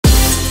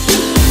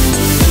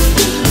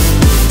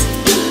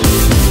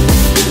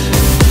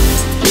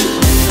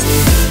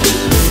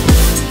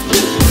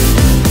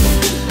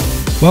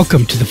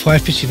Welcome to the Fly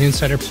Fishing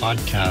Insider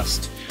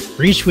Podcast,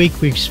 where each week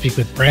we speak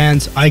with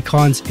brands,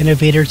 icons,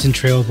 innovators, and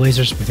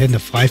trailblazers within the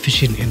fly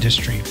fishing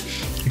industry,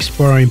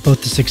 exploring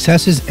both the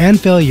successes and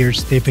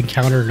failures they've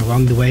encountered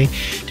along the way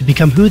to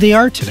become who they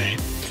are today.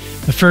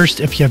 But first,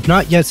 if you have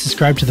not yet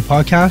subscribed to the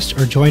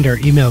podcast or joined our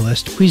email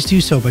list, please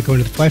do so by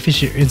going to the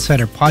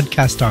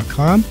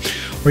flyfisherinsiderpodcast.com,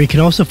 or you can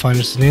also find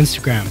us on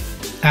Instagram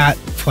at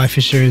Fly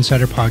Fishing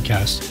Insider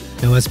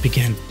Podcast. Now let's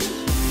begin.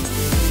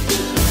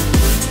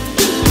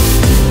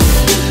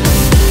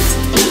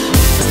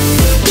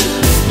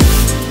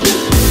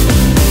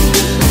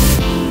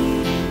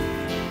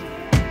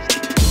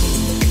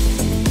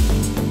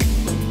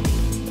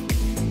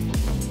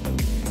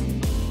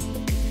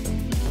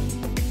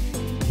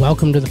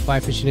 Welcome to the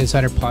Fly Fishing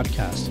Insider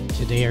Podcast.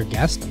 Today our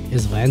guest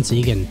is Lance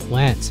Egan.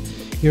 Lance,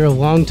 you're a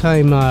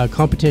longtime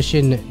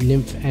competition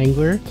nymph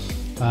angler.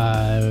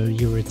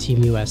 You were with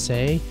Team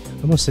USA.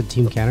 I almost said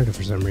Team Canada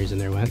for some reason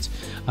there, Lance.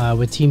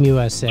 With Team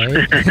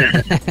USA.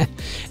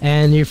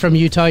 And you're from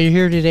Utah. You're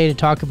here today to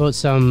talk about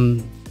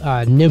some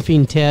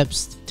nymphing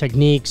tips,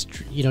 techniques,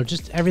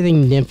 just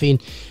everything nymphing.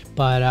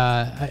 But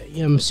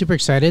I'm super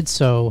excited.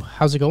 So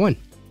how's it going?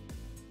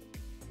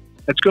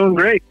 It's going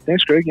great.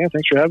 Thanks, Greg. Yeah,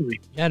 thanks for having me.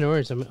 Yeah, no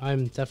worries.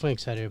 I'm definitely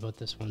excited about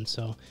this one.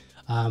 So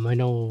I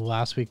know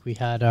last week we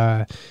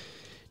had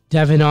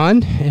Devin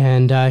on,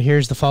 and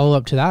here's the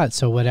follow-up to that.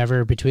 So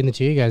whatever between the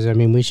two of you guys, I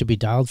mean, we should be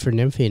dialed for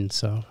nymphing.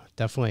 So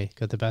definitely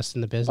got the best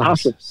in the business.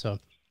 Awesome. So,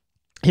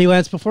 hey,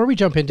 Lance, before we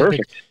jump into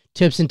the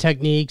tips and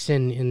techniques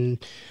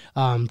and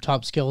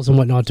top skills and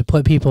whatnot to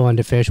put people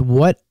onto fish,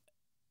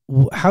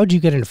 how did you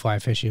get into fly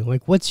fishing?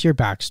 Like, what's your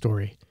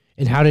backstory,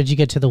 and how did you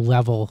get to the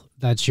level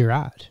that you're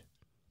at?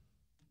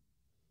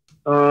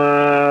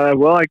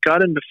 Well, I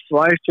got into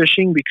fly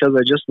fishing because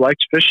I just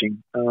liked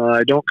fishing.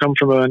 I don't come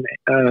from a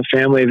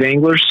family of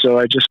anglers, so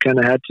I just kind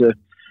of had to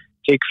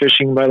take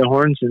fishing by the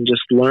horns and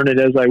just learn it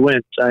as I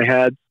went. I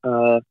had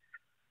a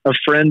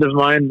friend of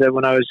mine that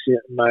when I was in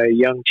my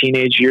young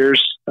teenage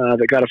years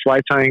that got a fly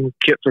tying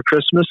kit for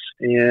Christmas,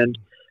 and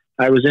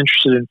I was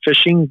interested in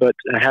fishing, but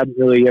I hadn't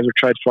really ever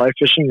tried fly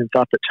fishing and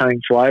thought that tying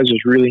flies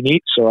was really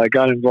neat. So I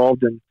got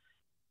involved in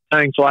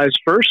tying flies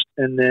first,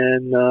 and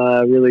then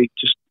really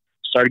just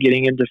started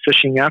getting into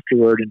fishing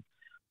afterward. And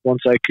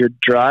once I could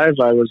drive,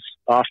 I was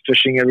off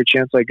fishing every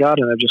chance I got,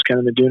 and I've just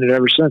kind of been doing it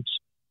ever since.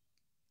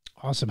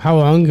 Awesome. How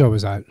long ago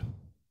was that?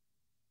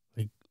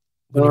 Like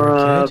when you were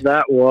a kid?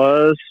 That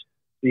was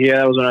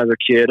when I was a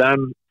kid.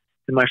 I'm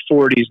in my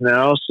 40s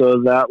now,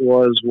 so that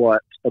was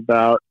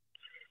about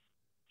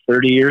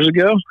 30 years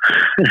ago.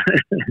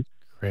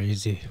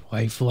 Crazy.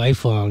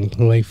 Lifelong.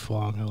 I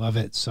love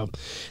it. So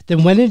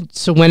then when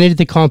did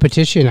the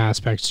competition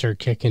aspect start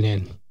kicking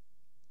in?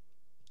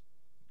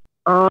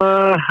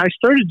 I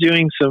started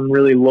doing some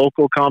really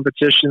local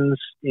competitions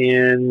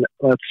in,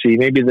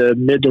 maybe the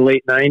mid to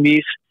late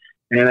 90s.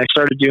 And I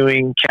started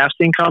doing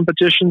casting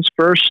competitions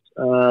first.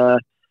 I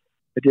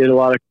did a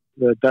lot of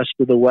the Best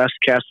of the West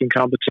casting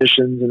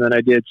competitions. And then I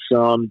did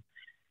some,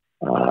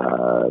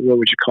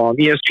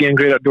 ESPN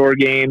Great Outdoor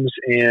Games,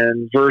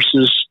 and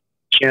Versus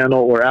Channel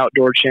or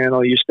Outdoor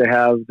Channel used to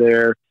have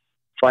their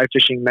Fly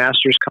Fishing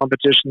Masters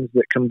competitions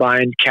that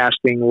combined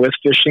casting with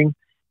fishing.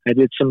 I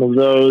did some of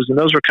those, and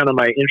those were kind of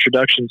my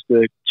introductions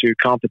to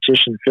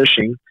competition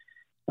fishing.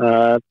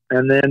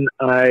 And then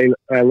I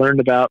learned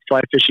about Fly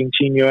Fishing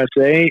Team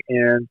USA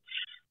and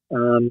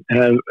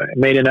have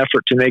made an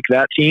effort to make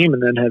that team,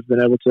 and then have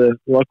been able to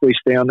luckily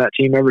stay on that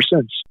team ever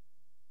since.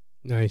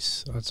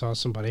 Nice. That's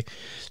awesome, buddy.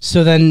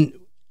 So then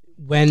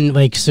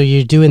so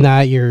you're doing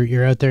that,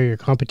 you're out there, your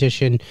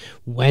competition.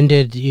 When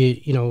did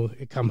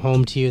it come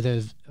home to you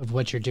of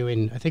what you're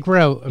doing? I think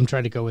I'm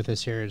trying to go with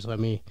this here. Let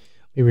me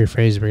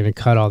rephrase. We're going to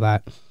cut all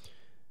that.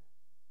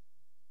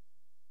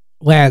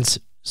 Lance,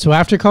 so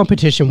after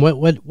competition, what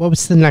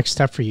was the next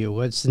step for you?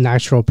 What's the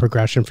natural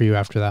progression for you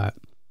after that?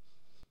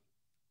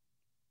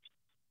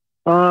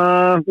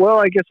 Well,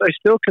 I guess I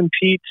still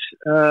compete.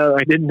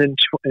 I didn't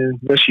in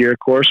this year, of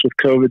course, with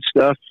COVID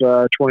stuff.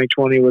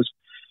 2020 was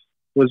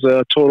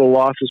a total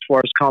loss as far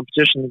as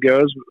competition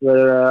goes.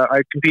 But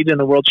I competed in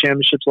the World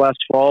Championships last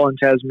fall in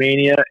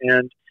Tasmania,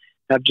 and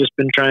I've just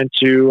been trying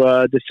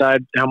to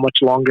decide how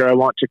much longer I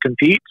want to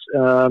compete.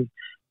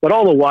 But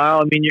all the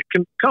while, I mean,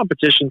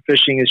 competition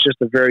fishing is just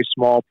a very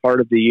small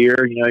part of the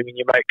year.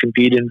 You might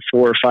compete in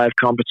 4 or 5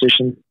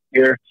 competitions a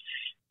year.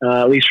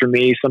 At least for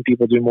me, some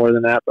people do more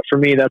than that. But for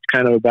me, that's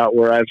kind of about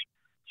where I've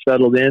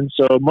settled in.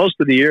 So most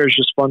of the year is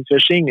just fun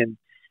fishing and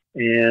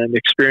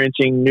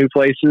experiencing new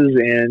places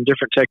and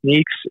different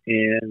techniques,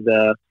 and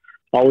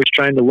always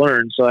trying to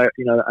learn. So I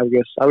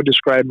guess I would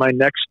describe my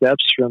next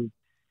steps from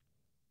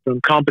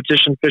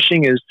competition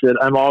fishing is that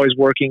I'm always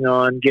working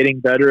on getting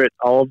better at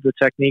all of the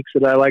techniques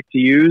that I like to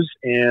use,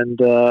 and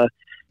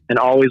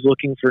always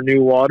looking for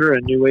new water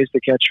and new ways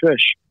to catch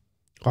fish.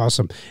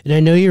 Awesome. And I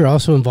know you're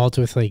also involved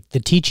with like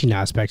the teaching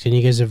aspect, and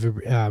you guys have,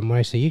 when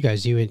I say you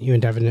guys, you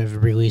and Devin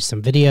have released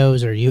some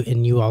videos,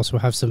 and you also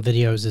have some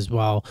videos as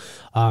well,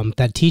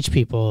 that teach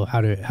people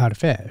how to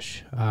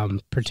fish,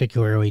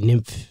 particularly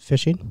nymph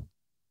fishing.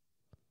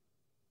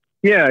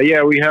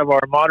 Yeah, we have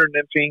our modern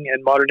nymphing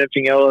and modern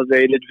nymphing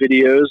elevated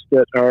videos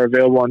that are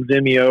available on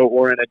Vimeo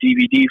or in a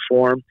DVD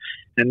form,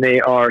 and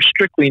they are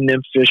strictly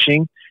nymph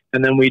fishing.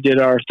 And then we did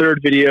our third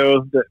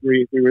video that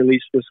we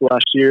released this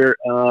last year,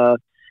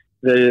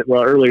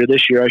 earlier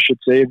this year, I should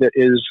say, that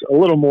is a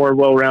little more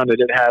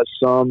well-rounded. It has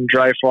some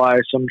dry fly,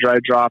 some dry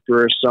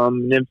dropper,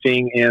 some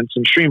nymphing, and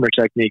some streamer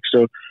techniques.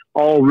 So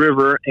all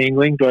river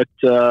angling, but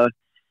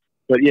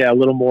yeah, a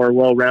little more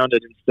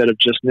well-rounded instead of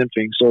just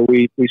nymphing. So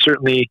we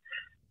certainly,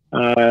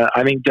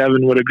 I think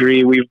Devin would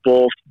agree.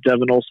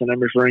 Devin Olsen, I'm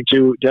referring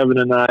to, Devin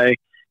and I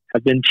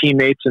have been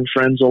teammates and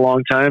friends a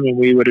long time, and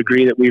we would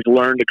agree that we've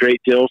learned a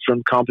great deal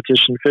from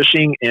competition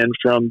fishing and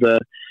from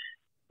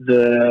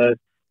the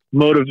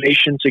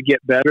motivation to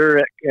get better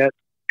at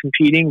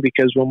competing,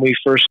 because when we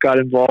first got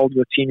involved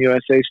with Team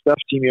USA stuff,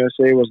 Team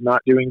USA was not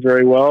doing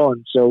very well,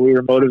 and so we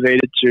were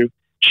motivated to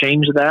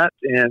change that.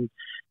 And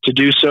to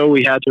do so,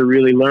 we had to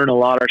really learn a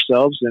lot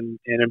ourselves and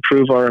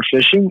improve our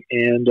fishing.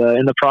 And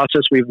in the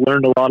process, we've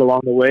learned a lot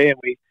along the way, and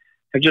we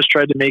have just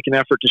tried to make an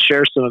effort to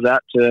share some of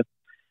that to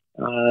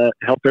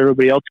help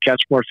everybody else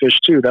catch more fish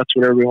too. That's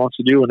what everybody wants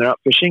to do when they're out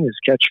fishing, is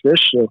catch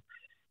fish. So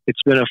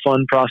it's been a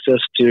fun process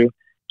to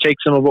take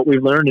some of what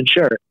we've learned and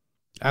share it.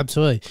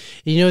 Absolutely.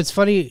 It's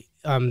funny,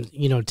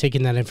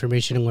 taking that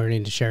information and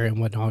learning to share it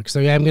and whatnot. Because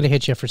I'm going to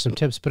hit you for some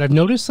tips, but I've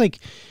noticed like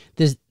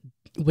this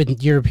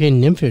with European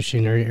nymph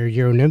fishing or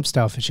Euro nymph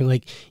style fishing,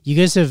 like you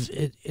guys have,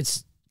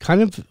 it's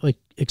kind of like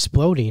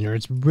exploding, or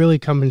it's really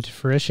coming to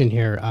fruition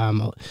here.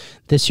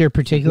 This year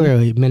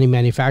particularly, many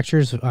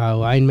manufacturers,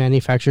 line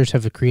manufacturers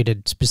have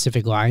created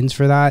specific lines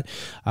for that.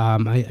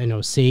 I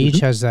know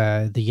Sage has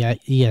the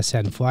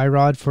ESN fly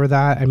rod for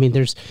that. I mean,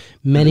 there's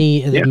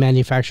many of the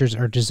manufacturers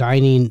are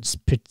designing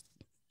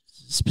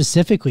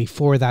specifically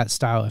for that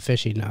style of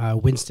fishing.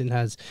 Winston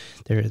has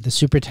the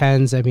Super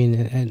 10s. I mean,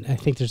 and I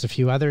think there's a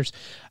few others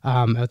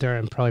out there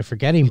I'm probably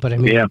forgetting, but I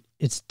mean,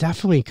 it's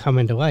definitely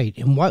coming to light.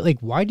 And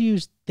why do you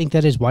think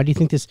that is? Why do you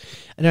think this,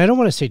 and I don't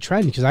want to say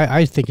trend, because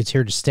I think it's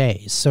here to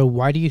stay. So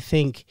why do you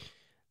think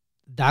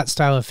that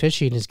style of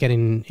fishing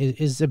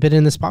is a bit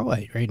in the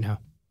spotlight right now?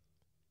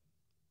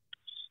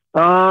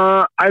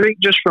 I think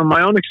just from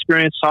my own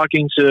experience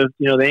talking to,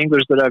 the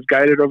anglers that I've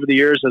guided over the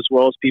years, as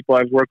well as people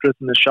I've worked with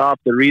in the shop,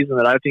 the reason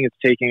that I think it's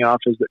taking off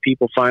is that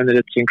people find that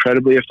it's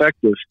incredibly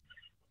effective.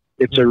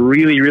 It's a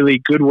really,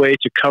 really good way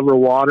to cover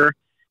water,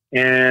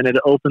 and it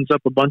opens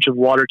up a bunch of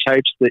water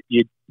types that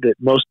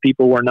most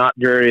people were not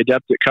very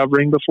adept at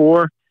covering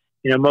before.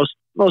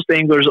 Most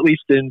anglers, at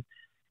least in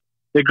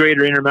the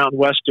greater Intermountain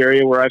West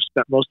area where I've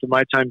spent most of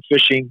my time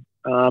fishing,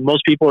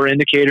 most people are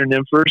indicator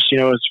nymphers,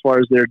 as far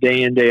as their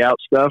day in, day out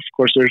stuff. Of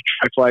course, there's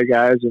tri-fly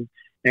guys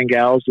and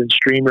gals and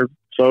streamer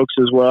folks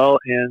as well.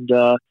 And,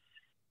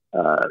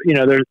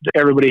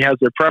 everybody has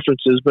their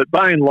preferences, but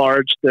by and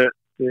large, the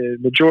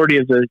majority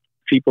of the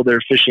people that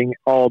are fishing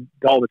all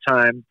the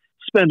time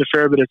spend a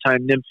fair bit of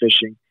time nymph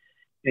fishing.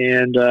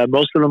 And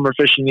most of them are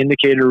fishing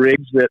indicator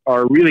rigs that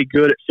are really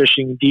good at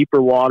fishing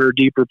deeper water,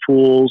 deeper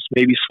pools,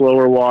 maybe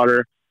slower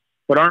water,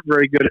 but aren't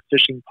very good at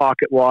fishing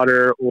pocket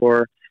water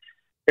or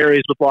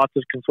areas with lots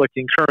of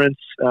conflicting currents,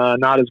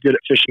 not as good at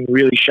fishing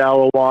really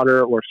shallow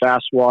water or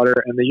fast water.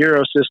 And the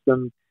Euro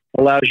system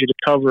allows you to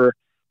cover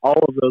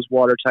all of those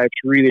water types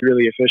really,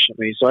 really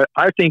efficiently. So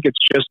I think it's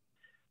just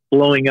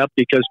blowing up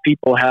because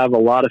people have a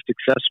lot of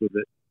success with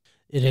it.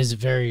 It is a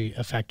very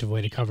effective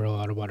way to cover a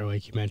lot of water,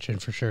 like you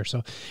mentioned, for sure.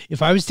 So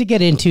if I was to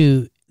get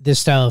into this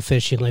style of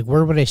fishing, like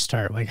where would I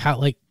start?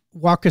 Like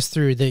walk us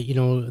through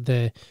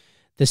the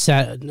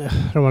set, I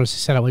don't want to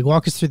set up, like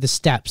walk us through the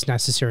steps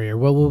necessary, or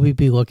what will we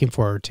be looking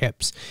for, or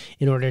tips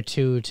in order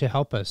to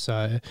help us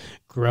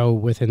grow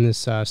within this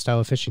style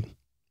of fishing?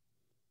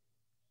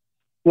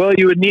 Well,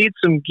 you would need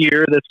some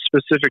gear that's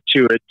specific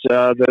to it.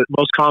 The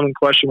most common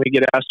question we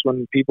get asked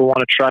when people want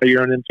to try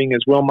Euro nymphing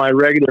is, will my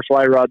regular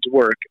fly rods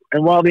work?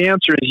 And while the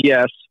answer is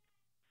yes,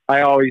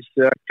 I always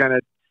kind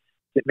of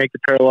make the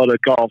parallel to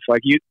golf.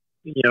 Like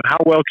how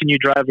well can you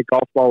drive a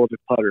golf ball with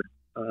a putter?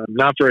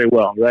 Not very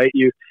well, right?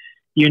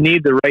 You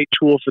need the right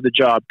tool for the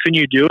job. Can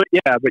you do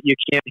it? Yeah, but you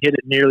can't hit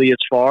it nearly as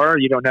far.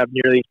 You don't have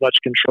nearly as much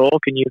control.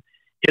 Can you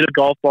hit a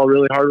golf ball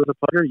really hard with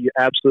a putter? You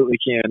absolutely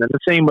can. And the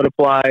same would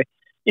apply,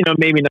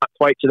 maybe not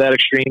quite to that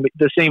extreme, but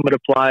the same would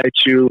apply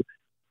to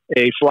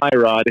a fly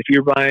rod. If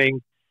you're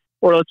buying,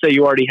 or let's say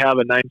you already have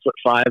a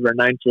 9'5" or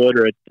 9 foot,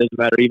 or it doesn't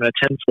matter, even a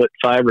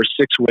 10'5" or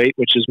 6 weight,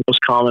 which is most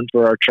common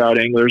for our trout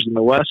anglers in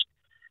the West,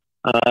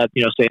 say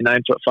a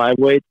 9'5"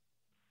 weight.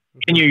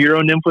 Can you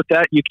Euro nymph with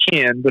that? You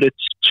can, but it's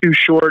too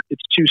short,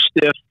 it's too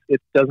stiff, it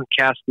doesn't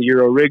cast the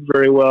Euro rig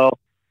very well.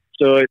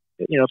 So,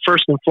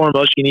 first and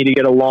foremost, you need to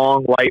get a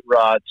long, light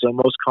rod. So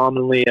most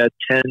commonly a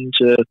 10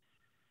 to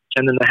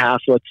 10.5,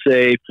 let's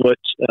say, foot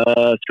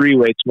 3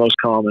 weight's most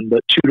common,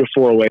 but 2 to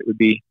 4 weight would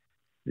be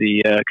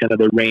the kind of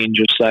the range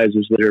of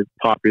sizes that are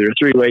popular.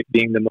 3 weight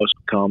being the most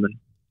common.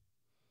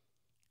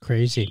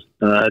 Crazy.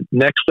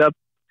 Next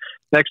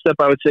up,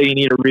 I would say you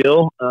need a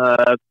reel.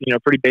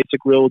 Pretty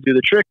basic reel will do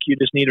the trick. You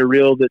just need a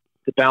reel that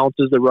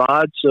balances the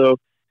rod. So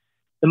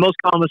the most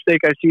common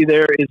mistake I see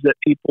there is that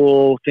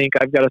people think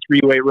I've got a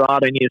 3-weight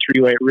rod, I need a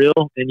 3-weight reel,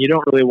 and you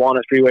don't really want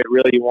a 3-weight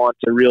reel. You want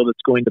a reel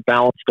that's going to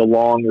balance the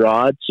long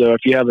rod. So if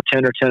you have a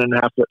 10 or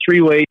 10.5 foot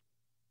 3-weight,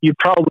 you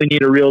probably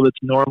need a reel that's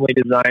normally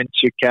designed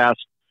to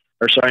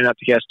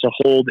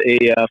hold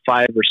a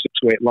 5 or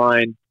 6-weight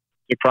line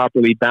to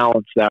properly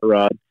balance that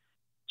rod.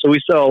 So we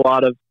sell a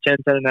lot of 10,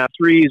 10.5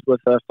 threes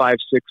with a 5,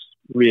 6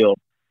 reel.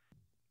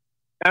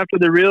 After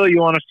the reel, you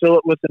want to fill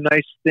it with a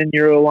nice thin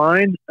Euro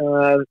line.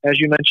 As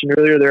you mentioned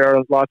earlier, there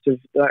are lots of,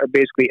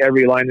 basically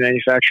every line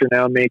manufacturer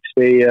now makes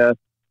a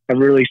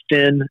really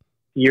thin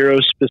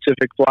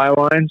Euro-specific fly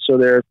line. So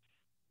they're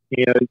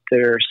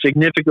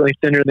significantly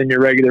thinner than your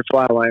regular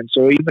fly line.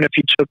 So even if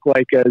you took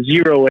like a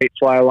 0-weight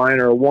fly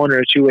line or a 1 or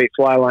a 2-weight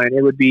fly line,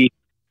 it would be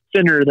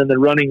thinner than the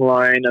running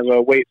line of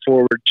a weight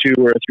forward 2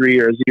 or a 3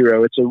 or a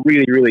 0. It's a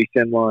really, really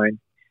thin line.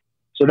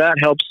 So that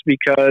helps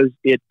because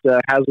it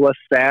has less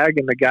sag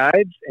in the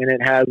guides and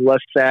it has less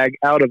sag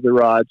out of the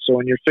rod. So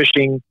when you're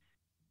fishing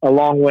a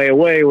long way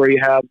away where you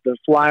have the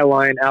fly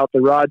line out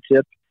the rod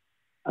tip,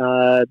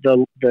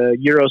 the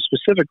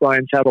Euro-specific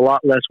lines have a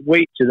lot less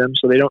weight to them,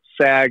 so they don't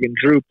sag and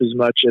droop as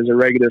much as a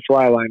regular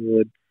fly line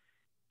would.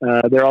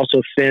 They're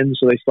also thin,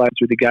 so they slide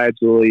through the guides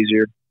a little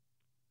easier.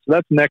 So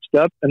that's next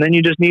up. And then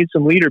you just need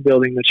some leader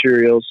building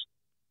materials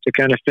to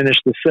kind of finish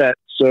the set.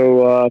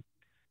 So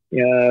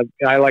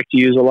I like to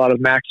use a lot of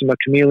Maxima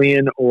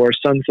Chameleon or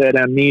Sunset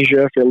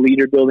Amnesia for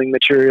leader building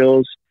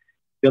materials.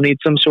 You'll need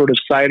some sort of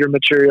cider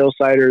material.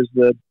 Cider is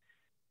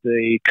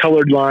the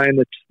colored line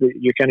that's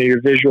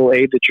your visual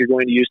aid that you're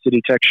going to use to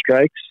detect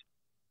strikes.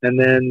 And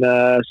then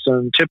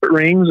some tippet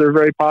rings are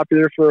very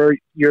popular for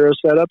Euro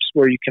setups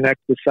where you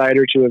connect the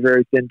cider to a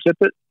very thin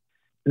tippet.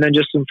 And then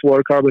just some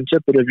fluorocarbon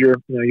tippet of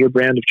your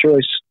brand of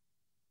choice.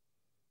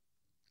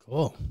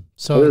 Cool.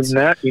 So other than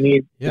that, you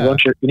need a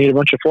bunch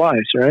of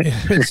flies, right?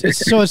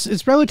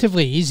 It's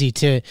relatively easy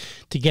to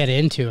get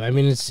into. I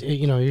mean, it's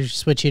you're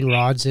switching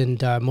rods, and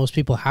most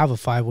people have a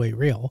 5-weight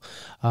reel.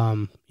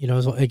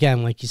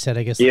 Again, like you said,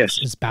 I guess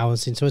it's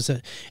balancing. So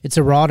it's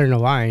a rod and a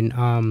line.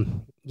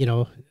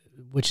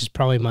 Which is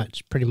pretty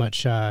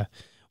much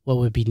what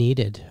would be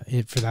needed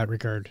for that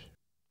regard.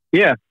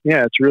 Yeah,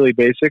 it's really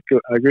basic.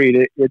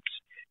 Agreed.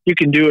 You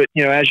can do it.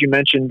 As you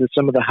mentioned,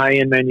 some of the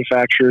high-end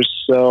manufacturers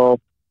sell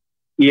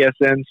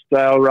ESN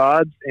style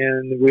rods,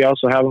 and we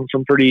also have them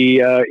from pretty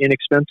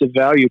inexpensive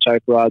value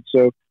type rods.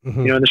 So,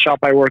 in the shop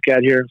I work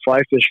at here in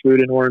Fly Fish Food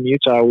in Orem,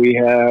 Utah, we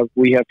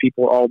have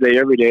people all day,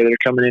 every day that are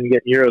coming in and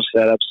getting Euro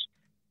setups,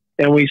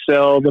 and we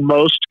sell the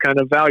most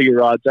kind of value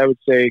rods. I would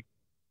say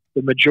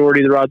the majority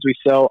of the rods we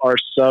sell are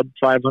sub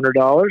 $500.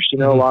 A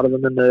lot of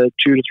them in the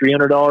 $200 to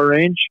 $300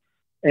 range,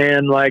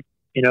 and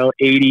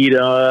 $80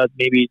 to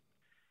maybe.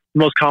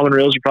 Most common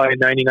reels are probably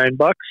 $99,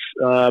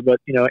 but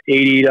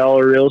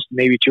 $80 reels to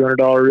maybe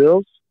 $200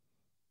 reels,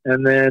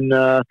 and then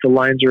the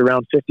lines are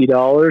around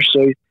 $50.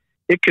 So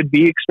it could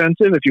be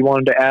expensive if you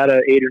wanted to add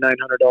a $800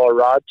 or $900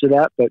 rod to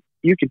that, but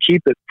you could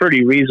keep it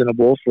pretty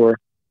reasonable for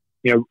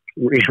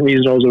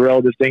reasonable is a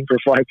relative thing for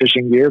fly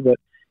fishing gear, but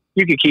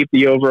you could keep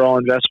the overall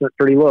investment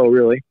pretty low,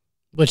 really.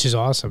 Which is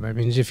awesome. I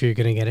mean, if you're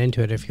going to get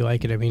into it, if you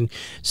like it. I mean,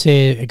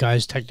 say a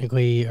guy's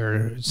technically,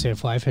 or say a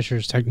fly fisher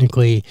is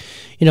technically,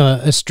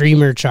 a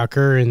streamer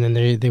chucker, and then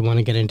they want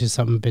to get into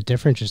something a bit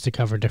different just to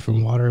cover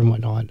different water and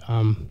whatnot.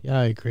 Yeah,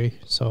 I agree.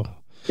 So,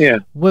 yeah.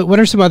 What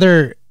are some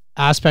other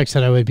aspects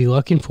that I would be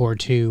looking for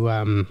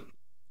to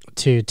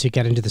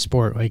get into the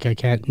sport? Like I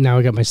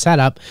got my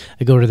setup,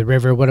 I go to the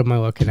river. What am I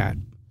looking at?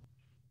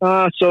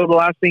 So the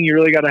last thing you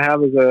really got to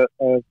have is a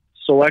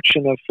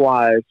selection of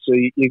flies. So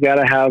you got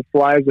to have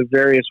flies of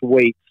various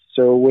weights.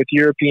 So with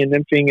European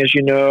nymphing, as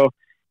you know,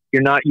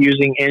 you're not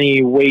using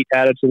any weight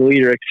added to the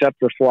leader except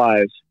for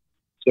flies.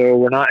 So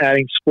we're not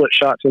adding split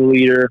shot to the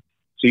leader.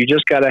 So you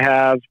just got to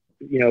have,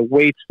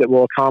 weights that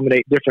will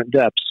accommodate different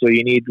depths. So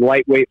you need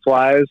lightweight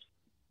flies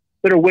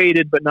that are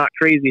weighted but not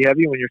crazy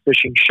heavy when you're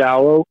fishing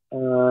shallow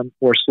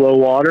or slow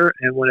water.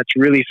 And when it's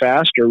really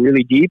fast or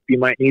really deep, you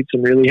might need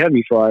some really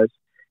heavy flies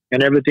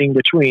and everything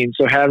between.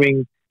 So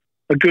having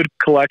a good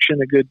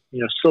collection, a good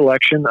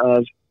selection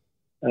of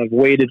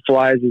weighted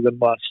flies is a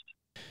must.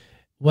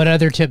 What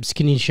other tips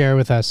can you share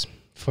with us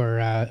for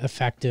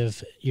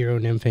effective Euro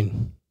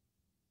nymphing?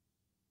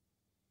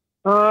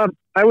 I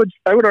would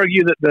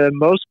argue that the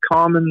most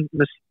common,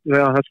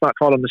 that's not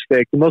called a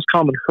mistake. The most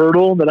common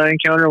hurdle that I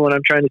encounter when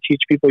I'm trying to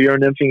teach people Euro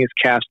nymphing is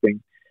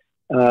casting.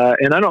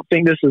 And I don't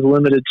think this is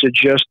limited to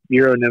just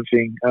Euro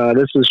nymphing.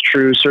 This is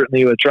true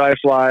certainly with dry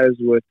flies,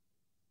 with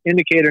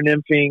indicator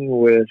nymphing,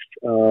 with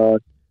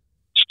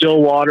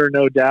still water,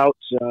 no doubt,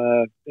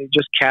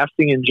 just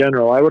casting in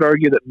general. I would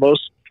argue that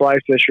most fly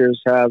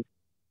fishers have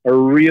a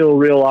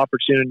real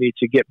opportunity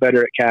to get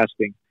better at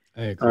casting.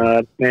 I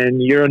agree.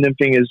 And Euro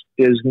nymphing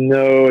is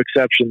no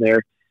exception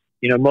there.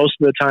 Most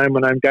of the time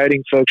when I'm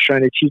guiding folks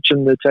trying to teach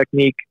them the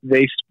technique,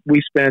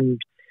 we spend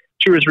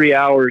 2 or 3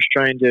 hours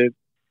trying to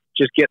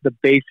just get the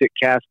basic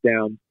cast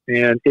down.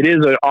 And it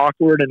is an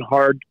awkward and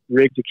hard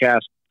rig to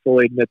cast,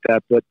 fully admit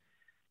that, but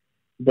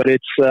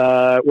it's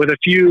with a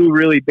few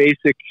really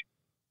basic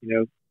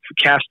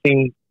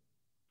casting,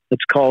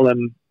 let's call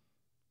them,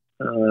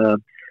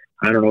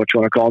 I don't know what you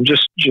want to call them,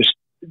 just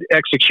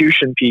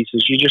execution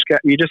pieces. You just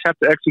have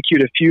to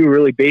execute a few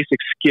really basic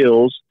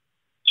skills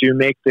to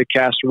make the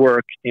cast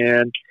work.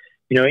 And,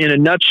 in a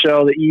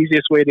nutshell, the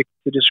easiest way to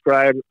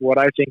describe what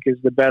I think is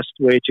the best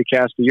way to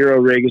cast the Euro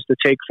rig is to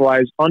take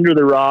flies under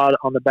the rod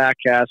on the back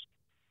cast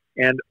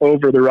and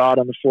over the rod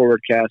on the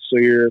forward cast. So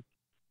your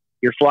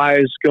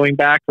flies going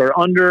back or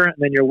under, and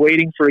then you're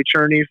waiting for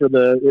eternity for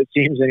it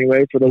seems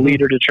anyway, for the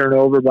leader to turn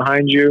over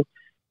behind you.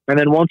 And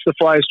then once the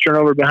flies turn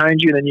over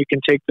behind you, then you can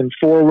take them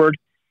forward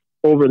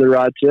over the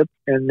rod tip.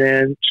 And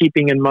then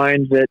keeping in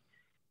mind that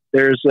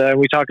there's,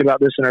 we talk about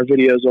this in our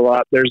videos a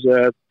lot, there's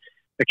a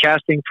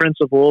casting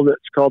principle that's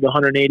called the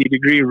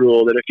 180-degree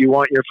rule, that if you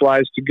want your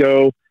flies to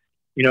go,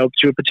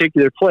 to a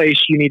particular place,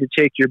 you need to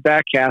take your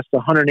back cast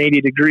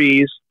 180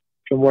 degrees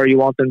from where you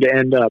want them to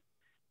end up,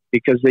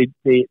 because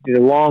the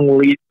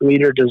long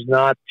leader does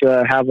not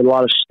have a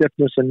lot of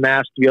stiffness and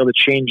mass to be able to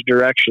change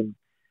direction.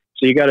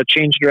 So you got to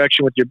change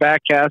direction with your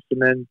back cast, and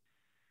then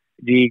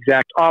the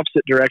exact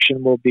opposite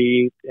direction will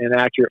be an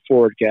accurate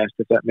forward cast,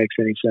 if that makes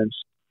any sense.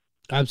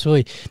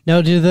 Absolutely. Now,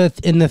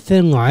 in the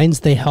thin lines,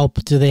 do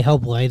they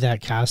help lay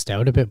that cast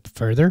out a bit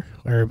further,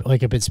 or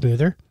like a bit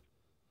smoother?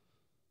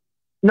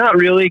 Not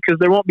really, because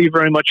there won't be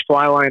very much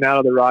fly line out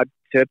of the rod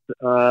tip.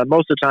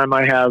 Most of the time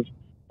I have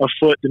a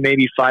foot to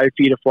maybe 5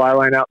 feet of fly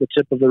line out the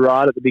tip of the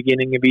rod at the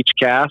beginning of each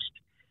cast.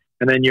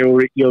 And then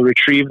you'll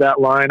retrieve that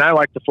line. I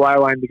like the fly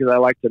line because I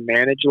like to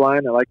manage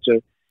line. I like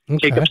to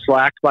take up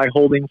slack by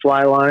holding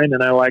fly line,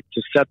 and I like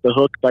to set the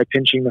hook by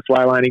pinching the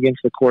fly line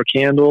against the cork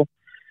handle.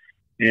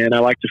 And I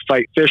like to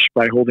fight fish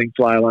by holding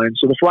fly line.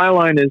 So the fly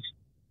line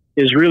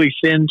is really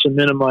thin to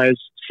minimize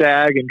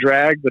sag and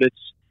drag, but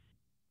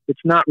it's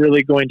not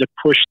really going to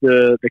push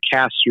the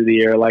cast through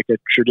the air like a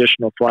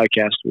traditional fly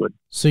cast would.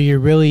 So you're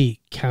really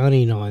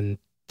counting on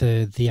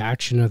the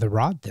action of the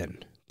rod then,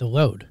 the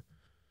load.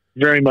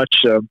 Very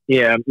much so.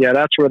 Yeah.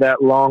 That's where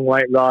that long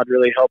light rod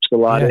really helps a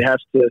lot. Yeah. It has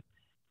to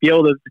be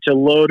able to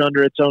load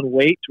under its own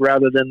weight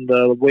rather than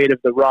the weight of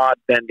the rod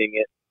bending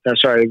it.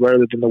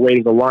 Rather than the weight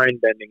of the line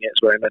bending it,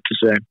 is what I meant to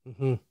say.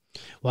 Mm-hmm.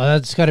 Well,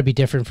 that's got to be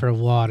different for a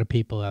lot of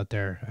people out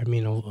there. I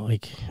mean,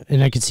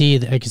 and I could see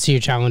a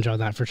challenge on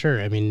that for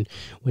sure. I mean,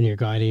 when you're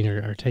guiding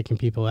or taking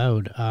people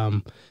out,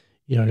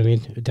 you know what I mean?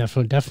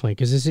 Definitely,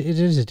 because it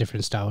is a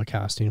different style of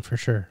casting for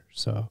sure.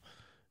 So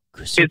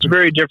it's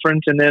very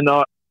different. And then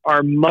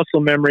our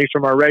muscle memory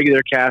from our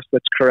regular cast,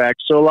 that's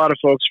correct. So a lot of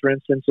folks, for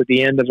instance, at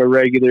the end of a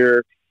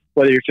regular,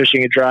 whether you're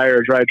fishing a dry or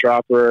a dry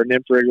dropper or a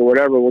nymph rig or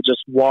whatever, will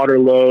just water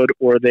load,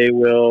 or they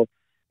will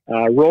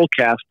roll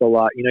cast a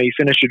lot. You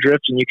finish your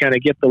drift and you kind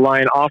of get the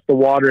line off the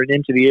water and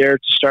into the air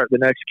to start the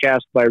next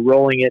cast by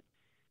rolling it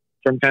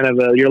from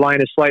your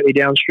line is slightly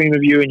downstream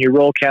of you, and you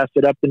roll cast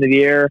it up into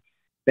the air.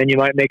 Then you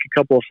might make a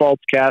couple of false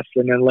casts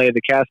and then lay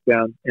the cast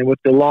down. And with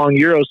the long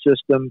Euro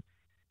system,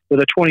 with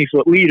a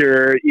 20-foot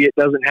leader, it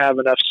doesn't have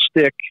enough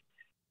stick.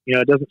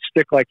 It doesn't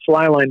stick like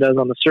fly line does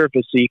on the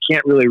surface, so you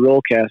can't really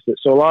roll cast it.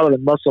 So a lot of the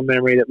muscle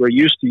memory that we're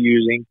used to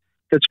using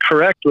that's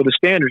correct with a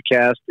standard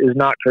cast is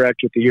not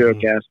correct with the Euro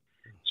cast.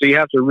 So you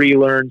have to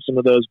relearn some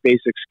of those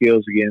basic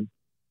skills again.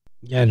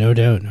 Yeah, no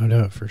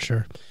doubt, for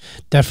sure.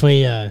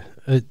 Definitely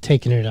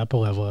taking it up a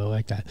level. I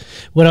like that.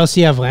 What else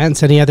do you have,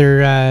 Lance? Any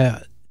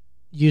other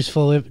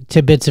useful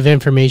tidbits of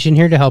information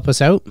here to help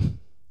us out?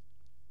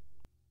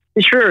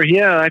 Sure,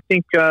 yeah. I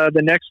think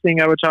the next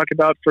thing I would talk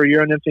about for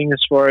Euro nymphing,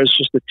 as far as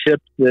just a tip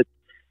that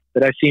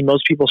I see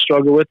most people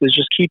struggle with, is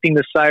just keeping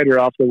the sider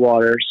off the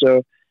water.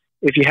 So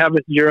if you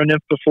haven't Euro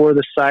nymphed before,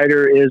 the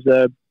sider is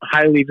a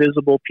highly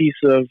visible piece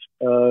of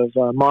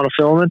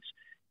monofilament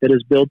that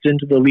is built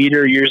into the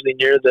leader, usually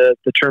near the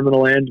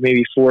terminal end,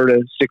 maybe 4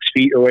 to 6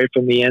 feet away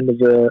from the end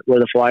of where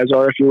the flies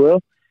are, if you will.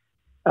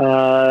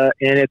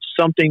 And it's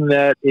something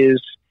that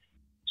is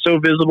so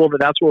visible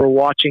that's what we're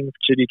watching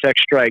to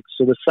detect strikes.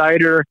 So the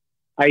sider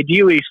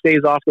ideally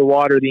stays off the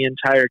water the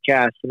entire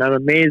cast. And I'm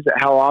amazed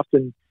at how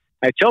often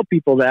I tell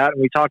people that,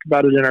 and we talk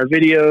about it in our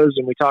videos,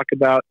 and we talk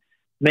about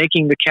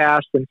making the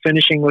cast and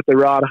finishing with the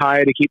rod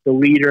high to keep the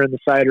leader and the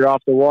sider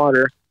off the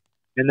water.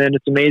 And then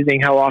it's amazing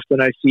how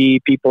often I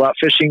see people out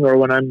fishing, or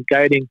when I'm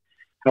guiding,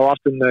 how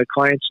often the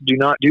clients do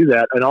not do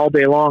that. And all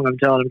day long, I'm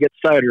telling them, get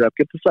the sider up,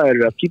 get the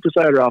sider up, keep the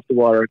sider off the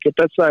water, get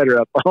that sider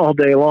up all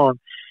day long.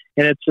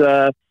 And it's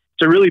a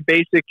really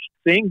basic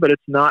thing, but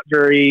it's not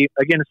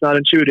it's not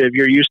intuitive.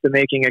 You're used to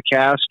making a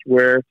cast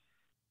where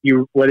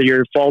whether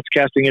you're false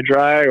casting a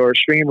dry or a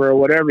streamer or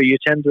whatever, you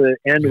tend to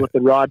end with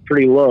the rod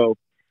pretty low.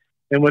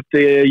 And with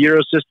the Euro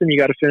system, you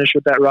got to finish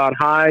with that rod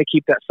high,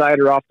 keep that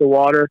sider off the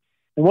water.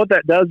 And what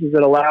that does is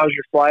it allows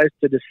your flies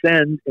to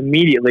descend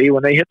immediately.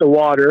 When they hit the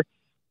water,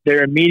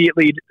 they're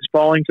immediately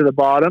falling to the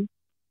bottom,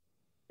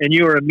 and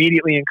you are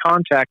immediately in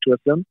contact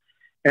with them.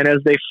 And as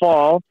they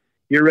fall,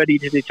 you're ready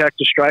to detect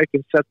a strike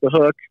and set the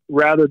hook,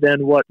 rather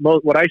than what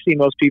I see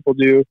most people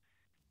do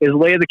is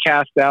lay the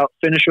cast out,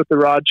 finish with the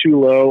rod too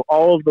low.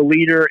 All of the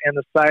leader and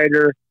the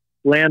sider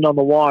land on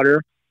the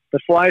water, the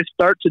flies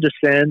start to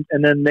descend,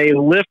 and then they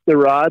lift the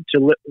rod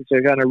to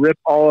kind of rip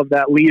all of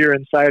that leader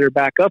and cider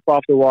back up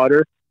off the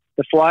water.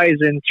 The flies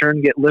in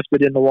turn get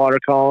lifted in the water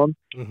column,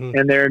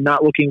 and they're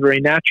not looking very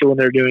natural when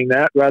they're doing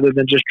that. Rather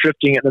than just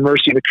drifting at the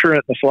mercy of the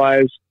current, the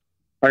flies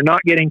are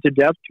not getting to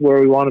depth where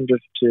we want them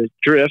to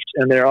drift,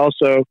 and they're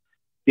also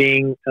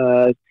being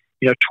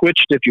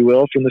twitched, if you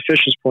will, from the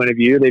fish's point of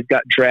view. They've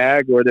got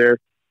drag, or they're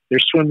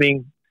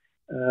swimming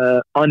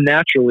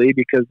unnaturally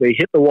because they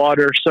hit the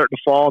water, start to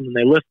fall, and then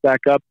they lift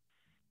back up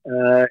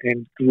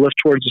and lift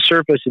towards the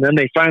surface, and then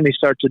they finally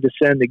start to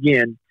descend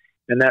again.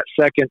 And that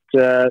second,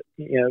 that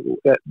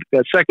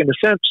second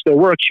descent still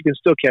works. You can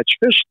still catch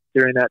fish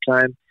during that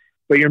time,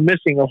 but you're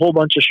missing a whole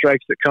bunch of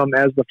strikes that come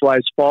as the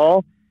flies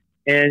fall,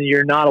 and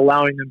you're not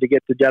allowing them to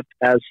get to depth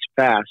as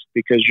fast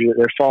because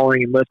they're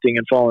falling and lifting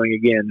and falling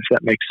again. If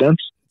that makes sense.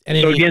 And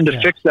so again,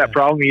 to fix that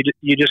problem,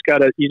 you just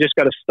gotta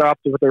stop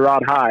with the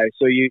rod high.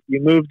 So you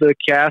move the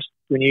cast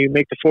when you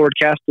make the forward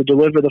cast to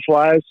deliver the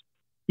flies.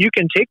 You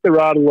can take the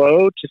rod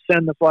low to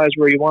send the flies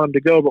where you want them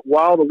to go, but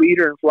while the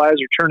leader and flies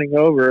are turning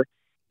over,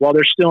 while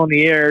they're still in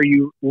the air,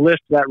 you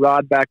lift that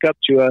rod back up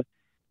to a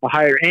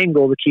higher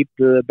angle to keep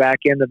the back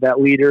end of that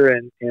leader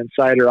and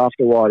cider off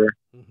the water.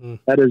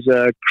 That is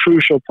a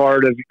crucial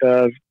part of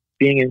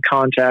being in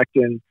contact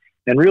and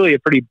really a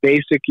pretty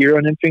basic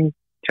Euro nymphing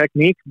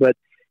technique, but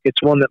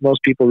it's one that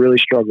most people really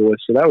struggle with.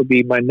 So that would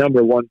be my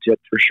number one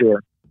tip for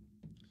sure.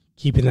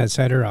 Keeping that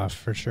cider off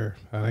for sure.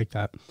 I like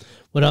that.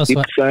 What else? Keep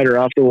the cider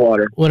off the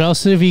water. What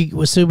else have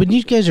you? So when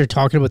you guys are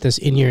talking about this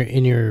in your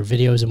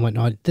videos and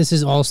whatnot, this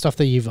is all stuff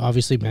that you've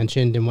obviously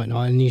mentioned and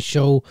whatnot, and you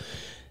show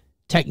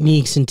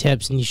techniques and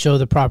tips, and you show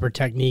the proper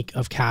technique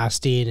of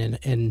casting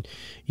and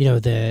Do you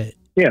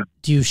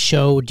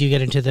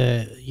get into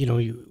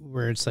the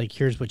where it's like,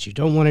 here's what you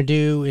don't want to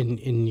do, and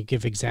you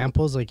give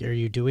examples? Like, are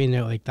you doing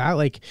it like that?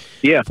 Like,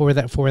 for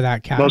that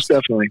cast? Most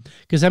definitely.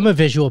 Because I'm a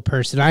visual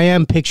person. I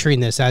am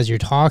picturing this as you're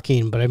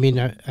talking, but I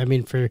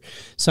mean, for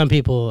some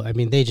people, I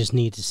mean, they just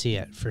need to see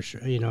it for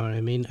sure. You know what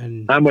I mean?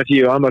 And I'm with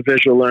you. I'm a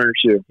visual learner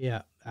too.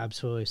 Yeah,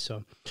 absolutely.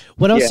 So,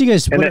 what else do you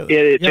guys?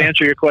 To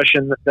answer your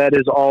question, that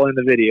is all in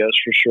the videos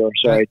for sure.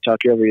 Sorry, I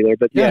talked over you there,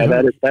 but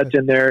that's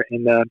in there,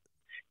 and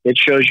it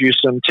shows you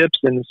some tips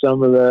and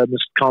some of the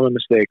common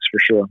mistakes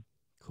for sure.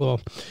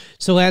 Cool.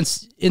 So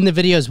Lance, in the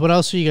videos, what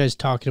else are you guys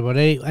talking about?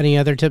 Any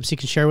other tips you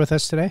can share with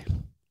us today?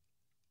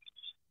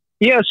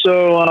 Yeah,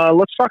 so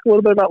let's talk a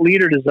little bit about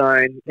leader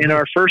design. In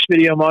our first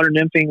video, Modern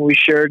Nymphing, we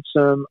shared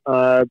some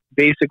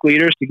basic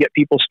leaders to get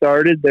people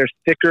started. They're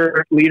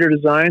thicker leader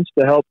designs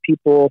to help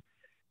people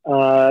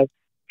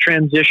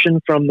transition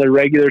from the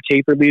regular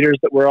tapered leaders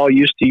that we're all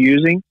used to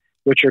using,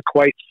 which are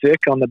quite thick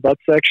on the butt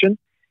section.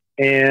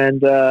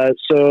 And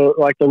so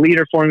like the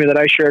leader formula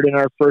that I shared in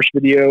our first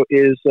video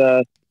is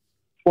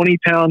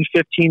 20-pound,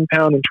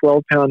 15-pound, and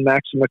 12-pound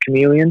Maxima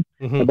Chameleon,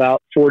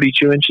 about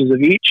 42 inches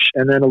of each,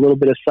 and then a little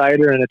bit of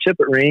cider and a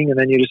tippet ring, and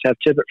then you just have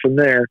tippet from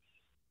there.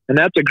 And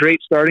that's a great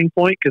starting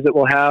point because it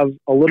will have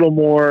a little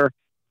more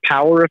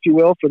power, if you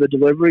will, for the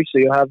delivery, so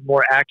you'll have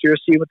more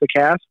accuracy with the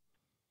cast.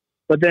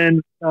 But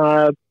then,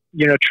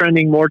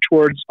 trending more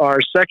towards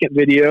our second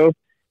video,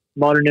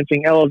 Modern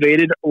Nymphing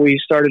Elevated, we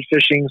started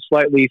fishing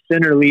slightly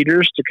thinner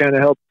leaders to kind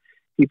of help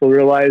people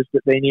realize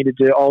that they needed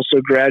to also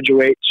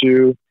graduate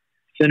to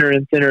thinner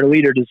and thinner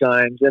leader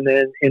designs. And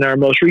then in our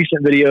most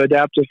recent video,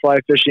 Adaptive Fly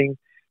Fishing,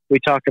 we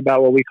talk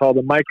about what we call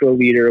the micro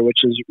leader, which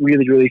is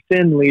really, really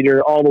thin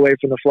leader all the way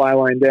from the fly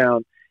line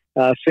down.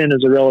 Thin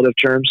is a relative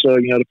term, so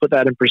to put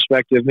that in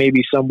perspective,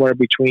 maybe somewhere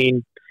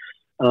between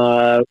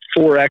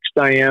 4x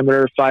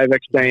diameter, 5x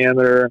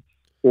diameter,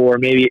 or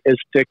maybe as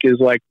thick as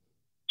like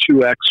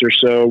 2x or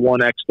so,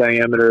 1x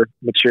diameter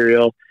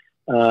material.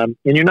 And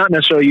you're not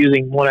necessarily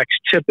using 1x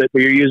tippet,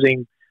 but you're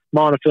using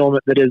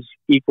monofilament that is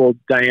equal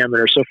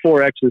diameter. So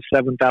 4x is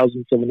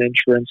 7/1000 of an inch,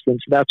 for instance.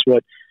 That's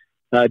what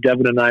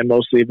Devin and I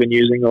mostly have been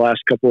using the last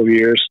couple of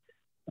years.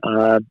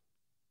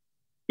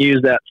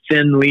 Use that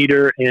thin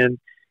leader, and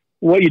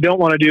what you don't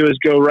want to do is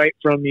go right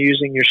from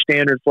using your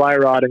standard fly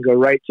rod and go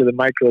right to the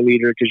micro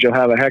leader, because you'll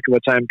have a heck of a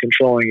time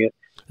controlling it.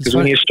 Because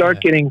when you start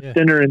getting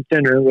thinner and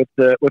thinner with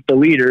the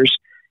leaders,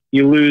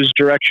 you lose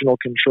directional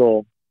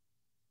control.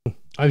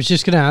 I was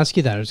just going to ask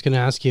you that. I was going to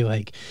ask you,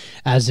 like,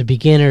 as a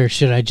beginner,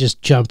 should I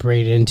just jump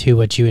right into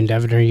what you and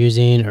Devin are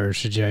using, or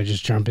should I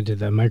just jump into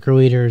the micro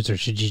leaders, or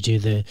should you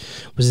do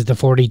was it the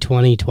 40,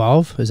 20,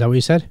 12? Is that what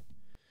you said?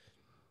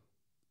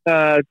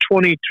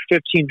 20,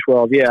 15,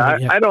 12. Yeah.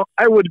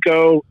 I would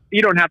go,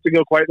 you don't have to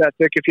go quite that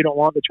thick if you don't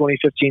want the 20,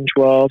 15,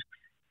 12.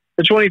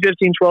 The 20,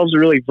 15, 12 is a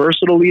really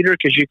versatile leader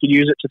because you could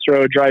use it to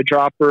throw a dry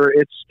dropper.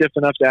 It's stiff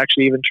enough to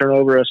actually even turn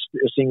over a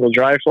single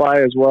dry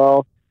fly as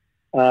well.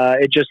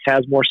 It just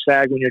has more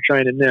sag when you're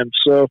trying to nymph.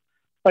 So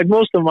like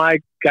most of my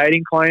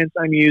guiding clients,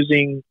 I'm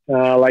using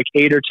like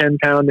 8 or 10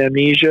 pound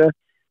amnesia,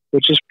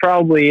 which is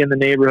probably in the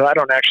neighborhood. I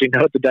don't actually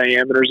know what the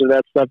diameters of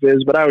that stuff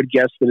is, but I would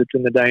guess that it's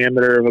in the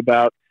diameter of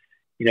about,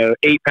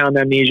 8 pound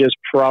amnesia is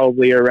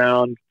probably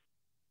around,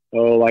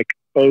 like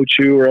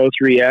 0.2 or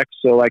 0.3x.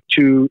 So like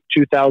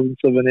 2/2000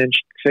 of an inch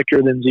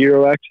thicker than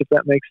 0x, if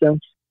that makes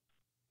sense.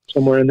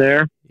 somewhere in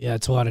there. Yeah,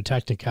 it's a lot of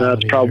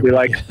technicality. That's probably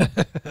like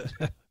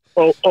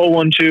 012,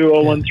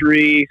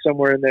 013,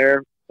 somewhere in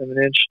there, of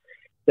an inch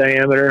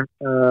diameter.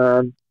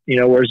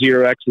 Where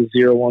 0x is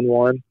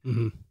 011.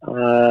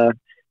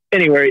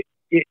 Anyway,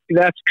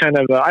 that's kind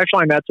of I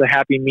find that's a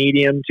happy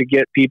medium to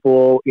get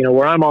people,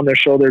 where I'm on their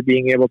shoulder,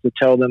 being able to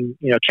tell them,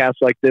 cast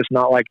like this,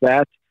 not like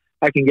that.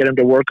 I can get them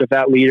to work with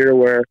that leader,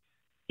 where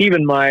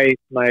even my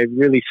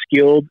really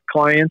skilled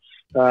clients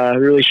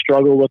really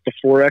struggle with the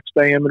 4x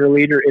diameter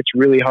leader. It's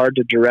really hard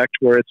to direct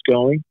where it's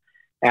going.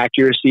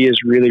 Accuracy is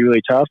really,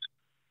 really tough.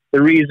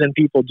 The reason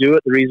people do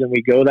it, the reason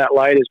we go that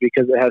light, is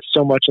because it has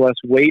so much less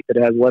weight,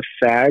 it has less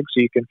sag,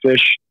 so you can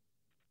fish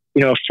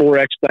a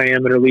 4x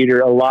diameter leader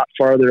a lot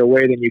farther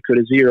away than you could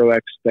a 0x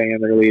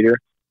diameter leader,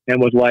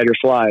 and with lighter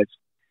flies.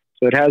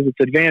 So it has its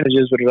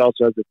advantages, but it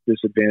also has its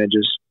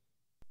disadvantages.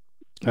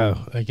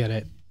 Oh, I get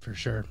it for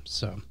sure.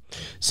 So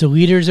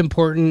leader's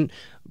important,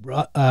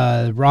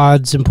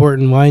 rod's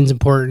important, line's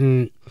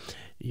important.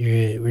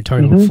 We're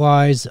talking about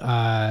flies.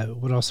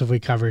 What else have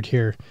we covered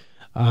here?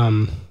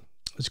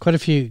 There's quite a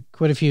few.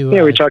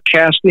 Yeah, we talked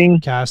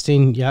casting.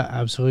 Casting, yeah,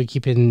 absolutely.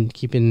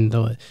 Keeping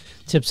the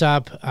tips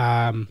up.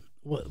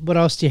 What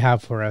else do you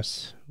have for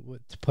us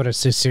to put us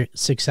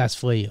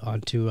successfully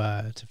onto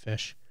to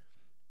fish?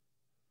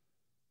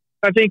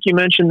 I think you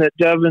mentioned that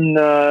Devin,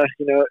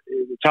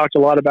 we talked a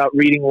lot about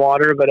reading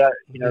water, but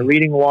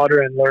reading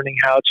water and learning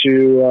how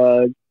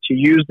to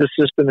use the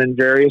system in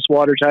various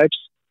water types.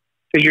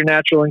 Because your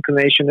natural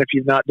inclination, if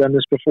you've not done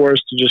this before,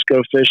 is to just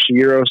go fish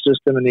Euro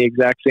system in the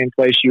exact same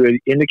place you would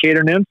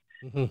indicator nymph,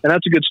 and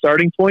that's a good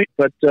starting point.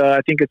 But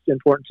I think it's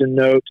important to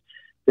note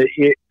that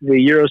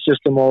the Euro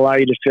system will allow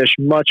you to fish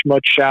much,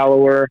 much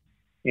shallower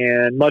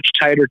and much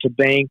tighter to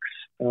banks.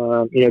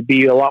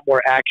 Be a lot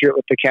more accurate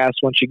with the cast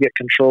once you get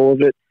control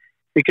of it,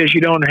 because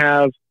you don't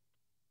have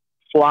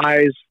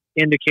flies,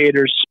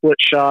 indicators, split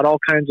shot, all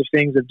kinds of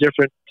things of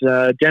different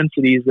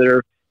densities that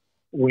are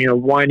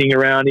winding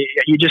around.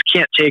 You just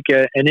can't take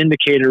an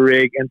indicator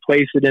rig and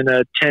place it in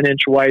a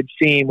 10-inch wide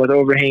seam with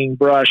overhanging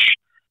brush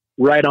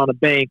right on a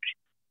bank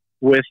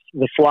with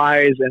the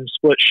flies and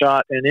split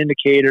shot and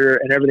indicator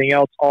and everything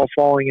else all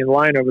falling in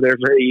line over there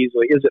very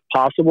easily. Is it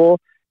possible?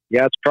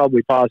 Yeah, it's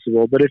probably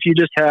possible. But if you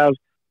just have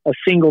a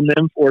single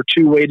nymph or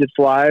two weighted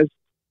flies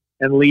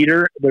and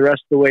leader the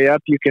rest of the way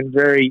up, you can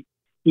very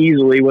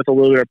easily, with a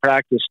little bit of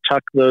practice,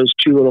 tuck those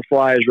two little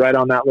flies right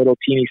on that little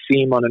teeny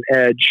seam on an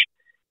edge,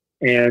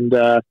 and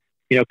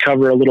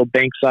cover a little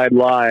bankside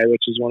lie,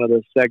 which is one of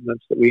the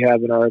segments that we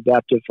have in our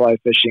adaptive fly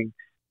fishing.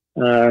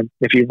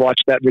 If you've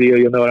watched that video,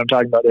 you'll know what I'm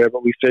talking about there,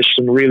 but we fish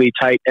some really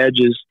tight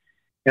edges,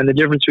 and the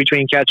difference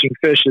between catching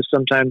fish is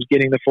sometimes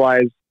getting the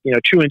flies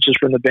 2 inches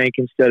from the bank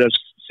instead of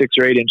 6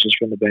 or 8 inches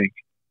from the bank.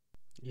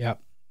 Yeah,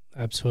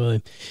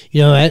 absolutely.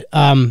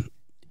 I'm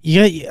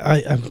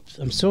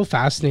so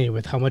fascinated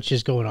with how much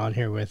is going on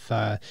here with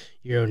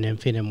Euro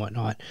nymphing and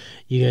whatnot.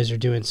 You guys are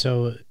doing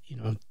so,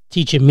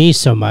 teaching me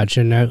so much,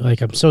 and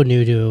I'm so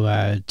new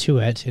to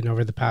it. And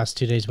over the past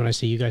 2 days, when I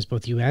say you guys,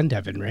 both you and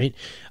Devin, right,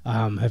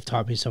 have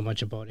taught me so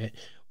much about it.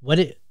 What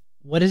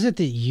is it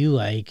that you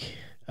like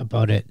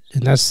about it?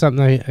 And that's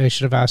something I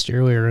should have asked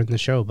earlier in the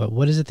show. But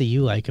what is it that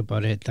you like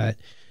about it that,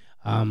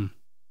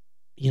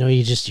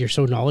 you're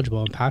so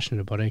knowledgeable and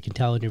passionate about it? I can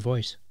tell in your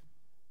voice.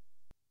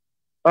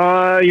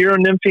 Euro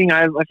nymphing,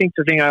 I think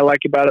the thing I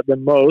like about it the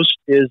most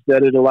is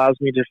that it allows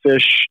me to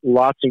fish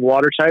lots of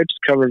water types,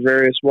 cover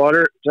various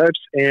water types,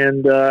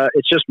 and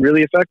it's just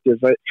really effective.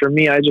 For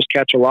me, I just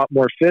catch a lot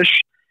more fish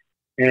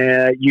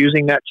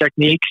using that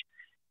technique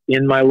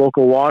in my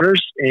local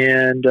waters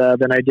and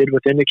than I did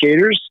with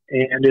indicators.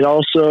 And it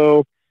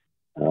also,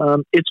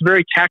 it's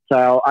very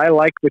tactile. I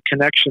like the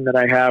connection that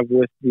I have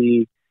with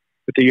the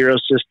Euro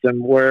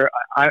system, where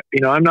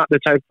I'm not the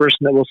type of person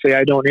that will say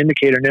I don't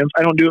indicate a nymph.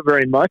 I don't do it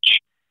very much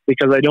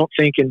because I don't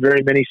think in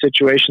very many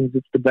situations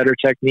it's the better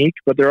technique,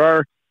 but there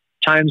are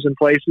times and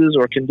places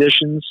or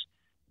conditions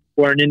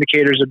where an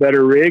indicator is a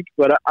better rig.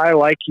 But I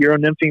like Euro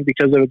nymphing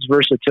because of its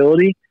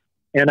versatility,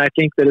 and I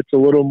think that it's a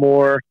little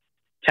more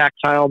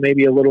tactile,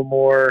 maybe a little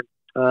more,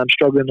 I'm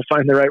struggling to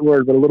find the right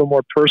word, but a little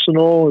more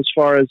personal, as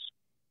far as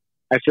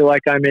I feel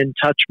like I'm in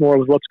touch more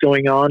with what's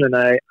going on, and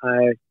I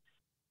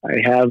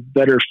have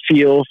better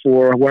feel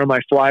for where my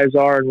flies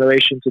are in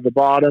relation to the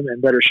bottom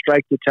and better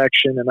strike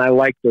detection. And I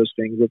like those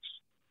things.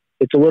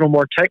 It's a little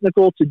more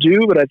technical to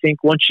do, but I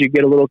think once you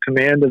get a little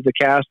command of the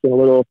cast and a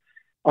little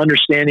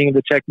understanding of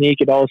the technique,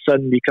 it all of a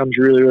sudden becomes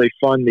really, really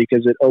fun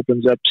because it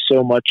opens up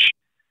so much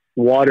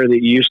water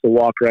that you used to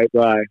walk right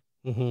by.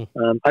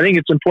 I think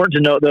it's important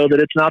to note though, that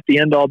it's not the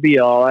end all be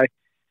all.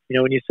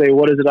 When you say,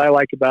 what is it I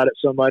like about it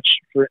so much,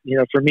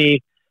 for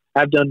me,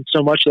 I've done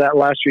so much of that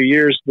last few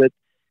years that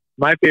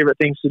my favorite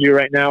things to do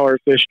right now are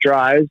fish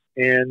dries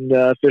and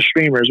fish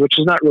streamers, which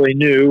is not really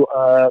new.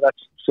 That's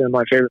some of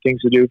my favorite things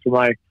to do for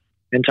my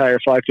entire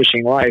fly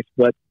fishing life.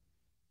 But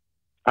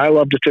I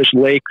love to fish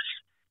lakes.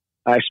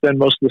 I spend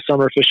most of the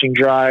summer fishing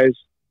dries.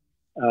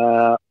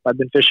 I've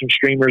been fishing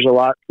streamers a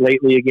lot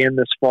lately again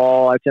this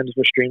fall. I tend to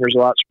fish streamers a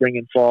lot spring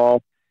and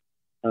fall.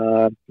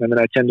 And then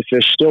I tend to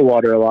fish still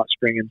water a lot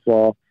spring and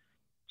fall.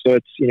 So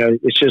it's,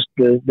 it's just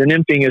the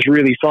nymphing is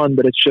really fun,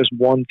 but it's just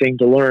one thing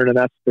to learn. And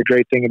that's the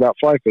great thing about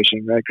fly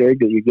fishing, right, Greg?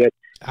 That you get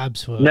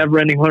absolutely never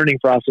ending learning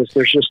process.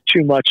 There's just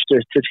too much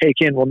to take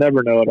in. We'll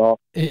never know it all.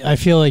 I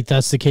feel like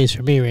that's the case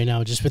for me right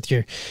now, just with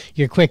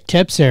your quick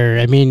tips there.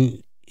 I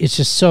mean, it's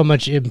just so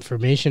much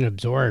information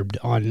absorbed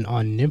on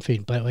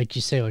nymphing, but like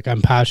you say, like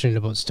I'm passionate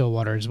about still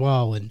water as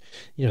well. And,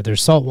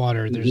 there's salt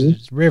water,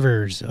 there's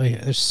rivers,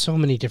 there's so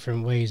many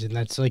different ways. And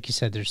that's, like you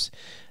said,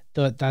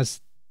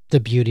 that's the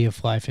beauty of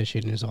fly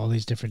fishing, is all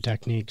these different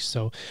techniques.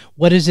 So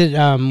what is it,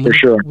 for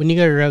sure, when you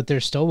guys are out there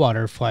still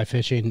water fly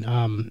fishing,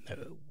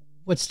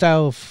 what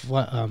style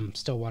of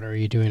still water are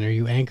you doing? Are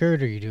you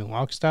anchored? Are you doing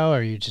lock style?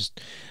 Are you just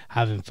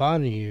having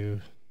fun? Are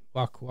you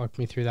walk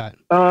me through that?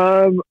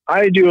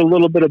 I do a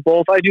little bit of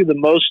both. I do the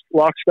most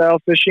lock style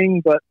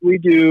fishing, but we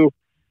do,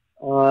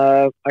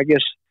 I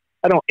guess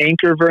I don't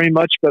anchor very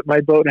much, but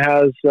my boat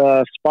has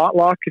spot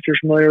lock, if you're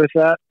familiar with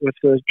that, with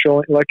the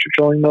electric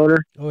trolling motor.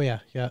 Oh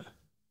yeah.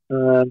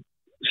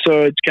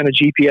 So it's kind of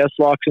GPS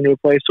locks into a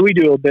place. So we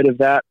do a bit of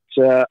that.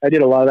 I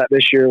did a lot of that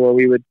this year, where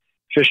we would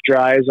fish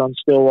dries on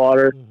still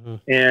water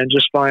and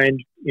just find,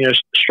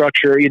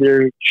 structure,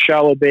 either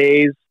shallow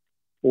bays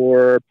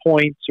or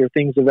points or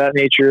things of that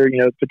nature,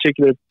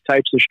 particular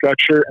types of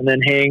structure, and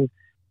then hang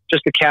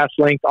just a cast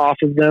length off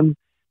of them.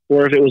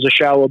 Or if it was a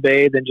shallow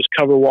bay, then just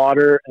cover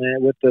water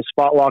and with the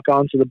spot lock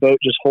on, so the boat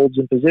just holds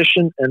in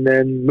position, and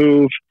then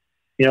move,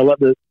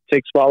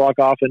 take spot lock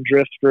off and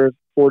drift for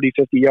 40,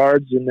 50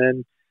 yards, and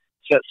then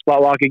set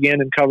spot lock again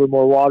and cover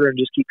more water and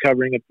just keep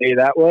covering a bay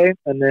that way.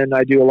 And then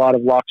I do a lot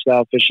of lock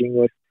style fishing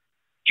with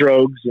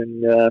drogues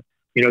and,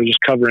 just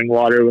covering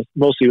water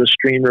mostly with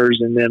streamers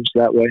and nymphs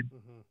that way.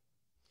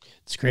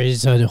 It's crazy.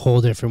 It's a whole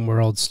different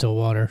world, still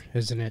water,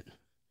 isn't it?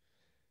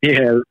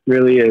 Yeah, it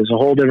really is a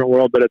whole different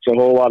world, but it's a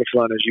whole lot of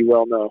fun, as you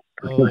well know.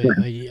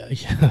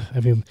 Yeah. I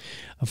mean,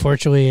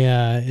 unfortunately,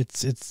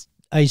 it's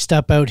iced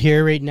up out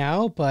here right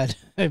now, but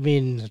I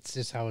mean, that's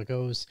just how it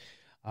goes.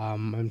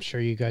 I'm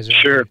sure you guys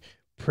are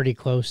pretty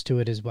close to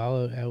it as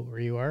well out where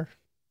you are.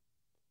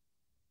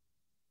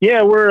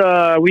 Yeah,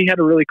 we had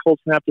a really cold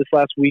snap this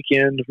last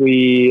weekend.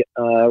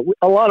 A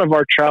lot of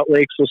our trout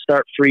lakes will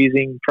start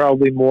freezing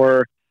probably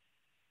more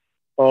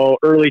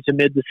early to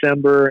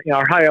mid-December.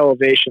 Our high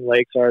elevation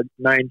lakes, our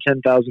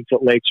 9,000-10,000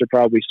 foot lakes, are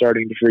probably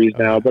starting to freeze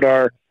now. But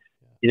our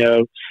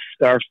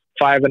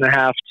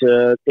 5.5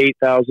 to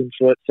 8,000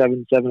 foot,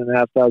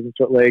 7,500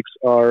 foot lakes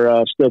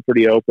are still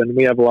pretty open.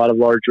 We have a lot of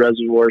large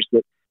reservoirs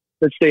that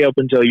stay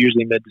open until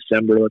usually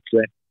mid-December, let's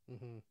say.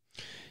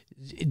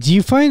 Do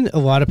you find a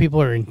lot of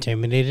people are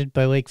intimidated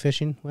by lake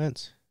fishing,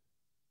 Lance?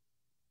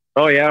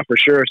 Oh yeah, for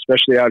sure,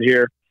 especially out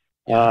here.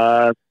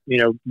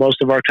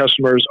 Most of our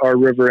customers are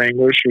river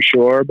anglers for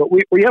sure, but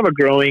we have a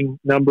growing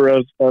number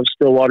of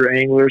stillwater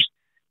anglers.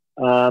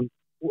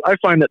 I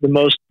find that the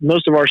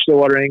most of our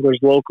stillwater anglers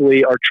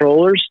locally are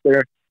trollers.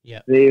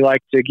 They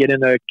like to get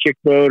in a kick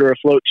boat or a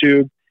float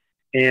tube,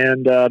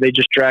 and they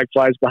just drag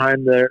flies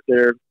behind their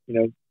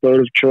boat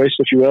of choice,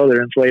 if you will.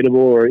 They're inflatable,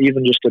 or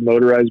even just a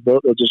motorized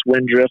boat. They'll just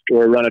wind drift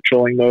or run a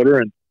trolling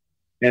motor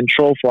and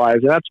troll flies,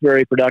 and that's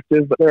very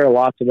productive. But there are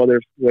lots of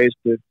other ways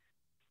to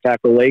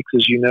tackle lakes,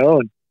 as you know,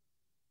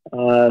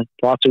 and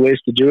lots of ways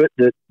to do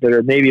it that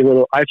are maybe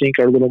I think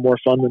are a little more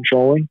fun than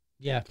trolling.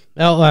 Yeah.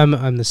 Well,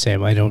 I'm the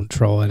same. I don't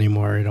troll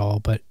anymore at all,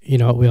 but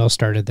we all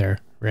started there,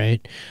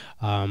 right?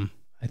 I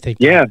think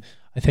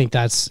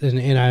that's,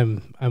 and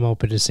I'm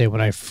open to say,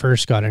 when I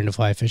first got into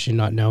fly fishing,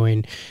 not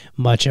knowing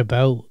much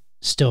about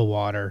still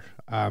water,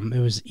 it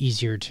was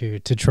easier to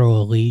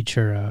troll a leech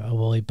or a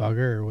woolly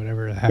bugger or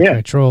whatever the heck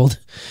I trolled.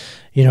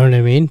 You know what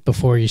I mean?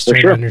 Before you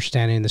start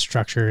understanding the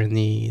structure and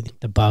the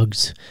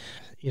bugs,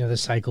 the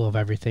cycle of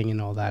everything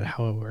and all that,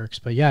 how it works.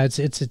 But yeah, it's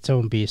its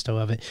own beast. I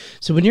love it.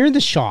 So when you're in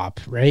the shop,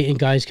 right, and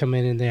guys come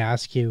in and they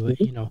ask you,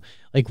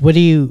 like, what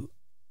do you,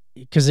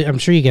 because I'm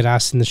sure you get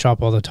asked in the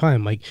shop all the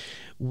time, like,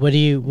 what do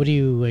you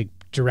like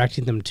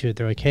directing them to?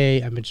 They're like,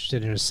 hey, I'm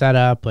interested in a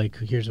setup. Like,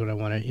 here's what I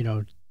want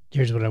to,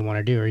 here's what I want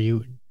to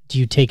do. Do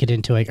you take it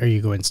into, like, are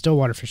you going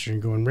stillwater fishing,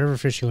 going river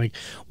fishing? Like,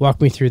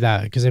 walk me through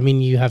that. Because I mean,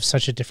 you have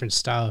such a different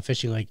style of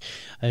fishing. Like,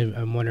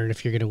 I'm wondering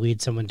if you're going to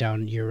lead someone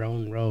down your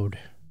own road.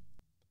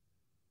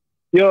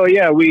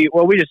 Yeah, we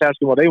just ask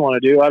them what they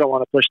want to do. I don't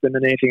want to push them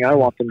in anything I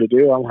want them to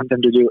do. I want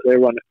them to do what they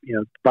want,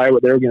 buy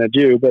what they're going to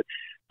do. But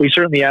we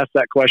certainly ask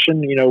that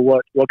question,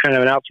 what kind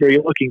of an outfit are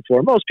you looking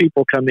for? Most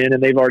people come in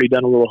and they've already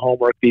done a little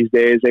homework these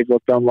days. They've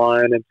looked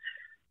online, and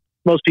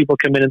most people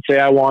come in and say,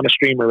 I want a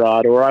streamer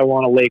rod, or I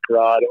want a lake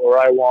rod, or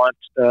I want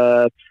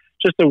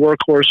just a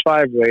workhorse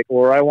 5-weight,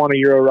 or I want a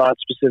Euro rod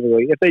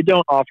specifically. If they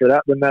don't offer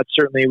that, then that's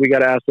certainly, we got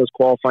to ask those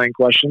qualifying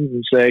questions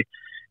and say,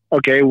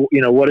 okay,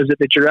 what is it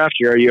that you're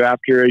after? Are you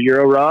after a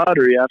Euro rod,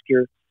 or are you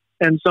after?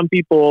 And some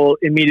people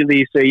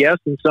immediately say yes,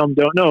 and some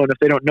don't know. And if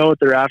they don't know what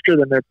they're after,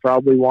 then they're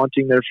probably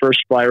wanting their first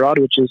fly rod,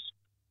 which is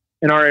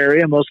in our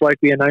area most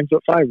likely a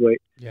 9-foot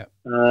 5-weight. Yeah.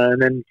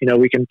 And then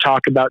we can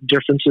talk about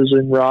differences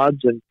in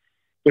rods and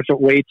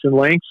different weights and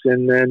lengths,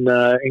 and then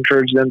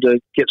encourage them to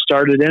get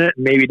started in it.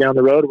 And maybe down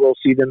the road we'll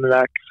see them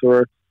back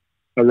for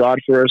a rod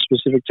for a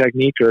specific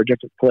technique or a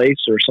different place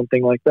or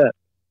something like that.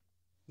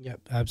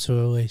 Yep,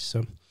 absolutely.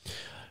 So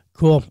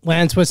cool.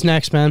 Lance, what's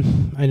next,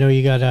 man? I know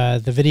you got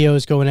the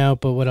videos going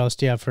out, but what else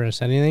do you have for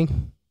us?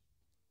 Anything?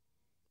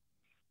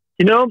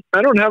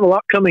 I don't have a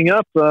lot coming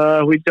up.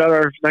 We've got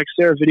our next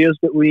set of videos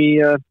that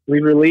we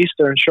released,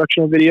 our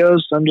instructional videos.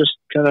 I'm just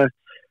kind of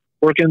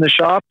working in the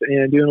shop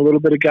and doing a little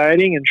bit of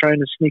guiding and trying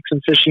to sneak some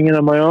fishing in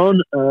on my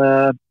own.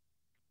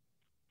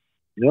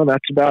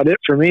 That's about it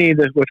for me.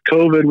 With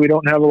COVID, we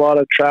don't have a lot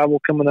of travel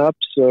coming up.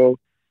 So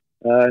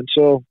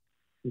until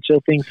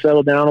things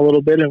settle down a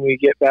little bit and we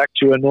get back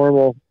to a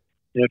normal,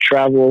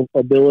 travel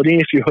ability,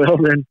 if you will,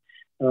 then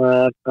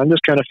I'm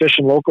just kind of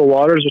fishing local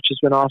waters, which has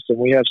been awesome.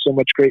 We have so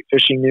much great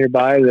fishing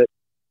nearby that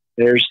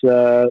there's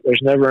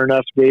never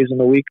enough days in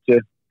the week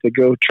to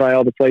go try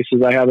all the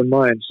places I have in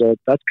mind. So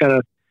that's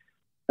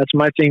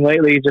my thing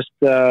lately. Just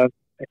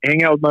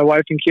hang out with my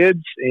wife and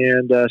kids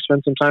and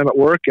spend some time at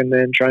work, and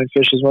then try and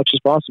fish as much as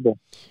possible.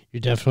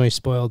 You're definitely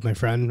spoiled, my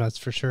friend. That's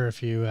for sure.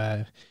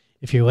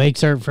 If your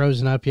lakes aren't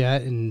frozen up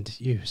yet and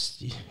you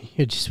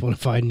just want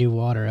to find new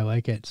water, I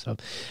like it. So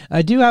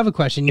I do have a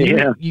question.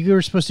 You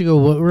were supposed to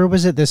go, where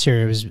was it this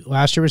year?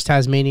 Last year was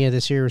Tasmania.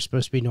 This year was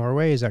supposed to be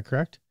Norway. Is that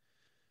correct?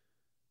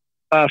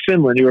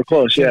 Finland. You were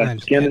close. Finland.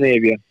 Yeah.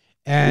 Scandinavia.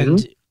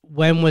 And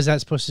when was that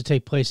supposed to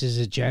take place? Is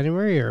it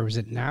January or was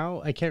it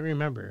now? I can't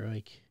remember.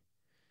 That's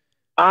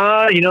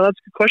a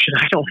good question.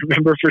 I don't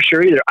remember for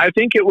sure either. I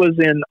think it was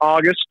in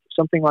August,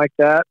 something like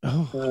that.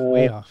 Oh,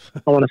 way off.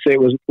 I want to say it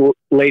was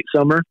late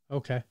summer.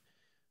 Okay.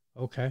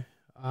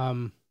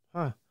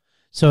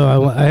 So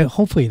I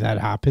hopefully that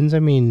happens. I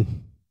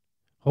mean,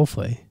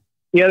 hopefully.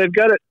 Yeah, they've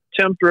got it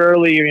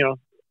temporarily,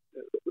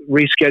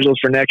 rescheduled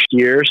for next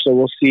year. So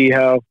we'll see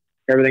how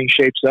everything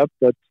shapes up.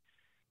 But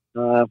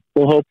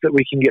we'll hope that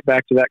we can get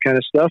back to that kind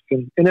of stuff.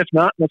 And if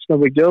not, that's no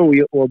big deal.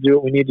 We'll do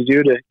what we need to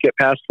do to get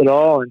past it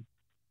all and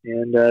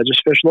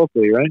just fish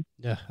locally, right?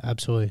 Yeah,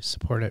 absolutely.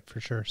 Support it for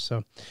sure.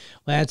 So,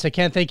 Lance, I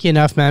can't thank you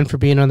enough, man, for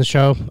being on the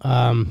show.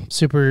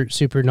 Super,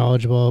 super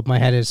knowledgeable. My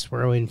head is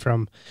swirling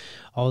from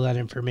all that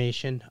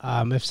information.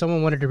 If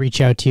someone wanted to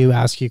reach out to you,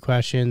 ask you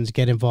questions,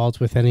 get involved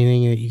with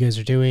anything that you guys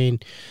are doing,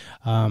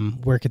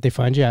 where could they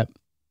find you at?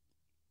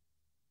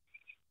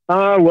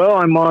 Well,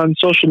 I'm on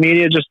social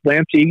media, just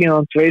Lance Egan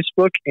on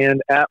Facebook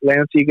and at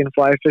Lance Egan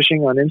Fly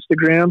Fishing on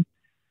Instagram.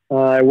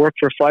 I work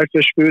for Fly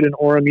Fish Food in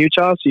Orem,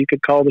 Utah, so you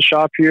could call the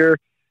shop here,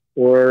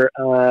 or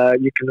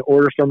you can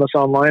order from us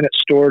online at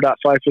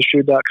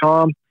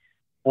store.flyfishfood.com.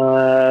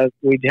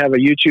 We have a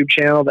YouTube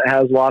channel that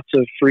has lots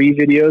of free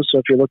videos, so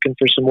if you're looking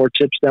for some more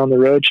tips down the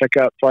road, check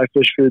out Fly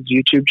Fish Food's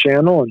YouTube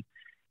channel. And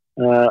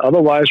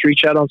otherwise,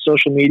 reach out on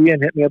social media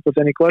and hit me up with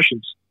any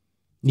questions.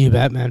 You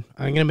bet, man.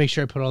 I'm going to make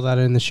sure I put all that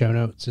in the show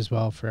notes as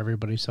well for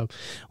everybody. So,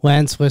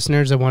 Lance,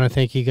 listeners, I want to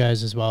thank you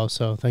guys as well.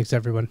 So, thanks,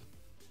 everyone.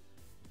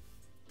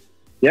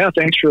 Yeah,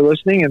 thanks for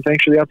listening and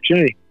thanks for the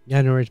opportunity.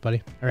 Yeah, no worries,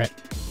 buddy. All right.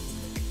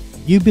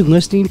 You've been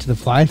listening to the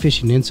Fly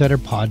Fishing Insider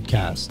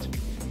podcast.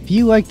 If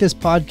you like this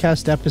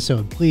podcast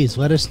episode, please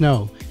let us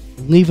know.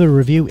 Leave a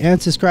review and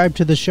subscribe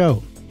to the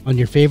show on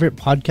your favorite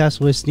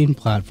podcast listening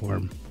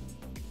platform.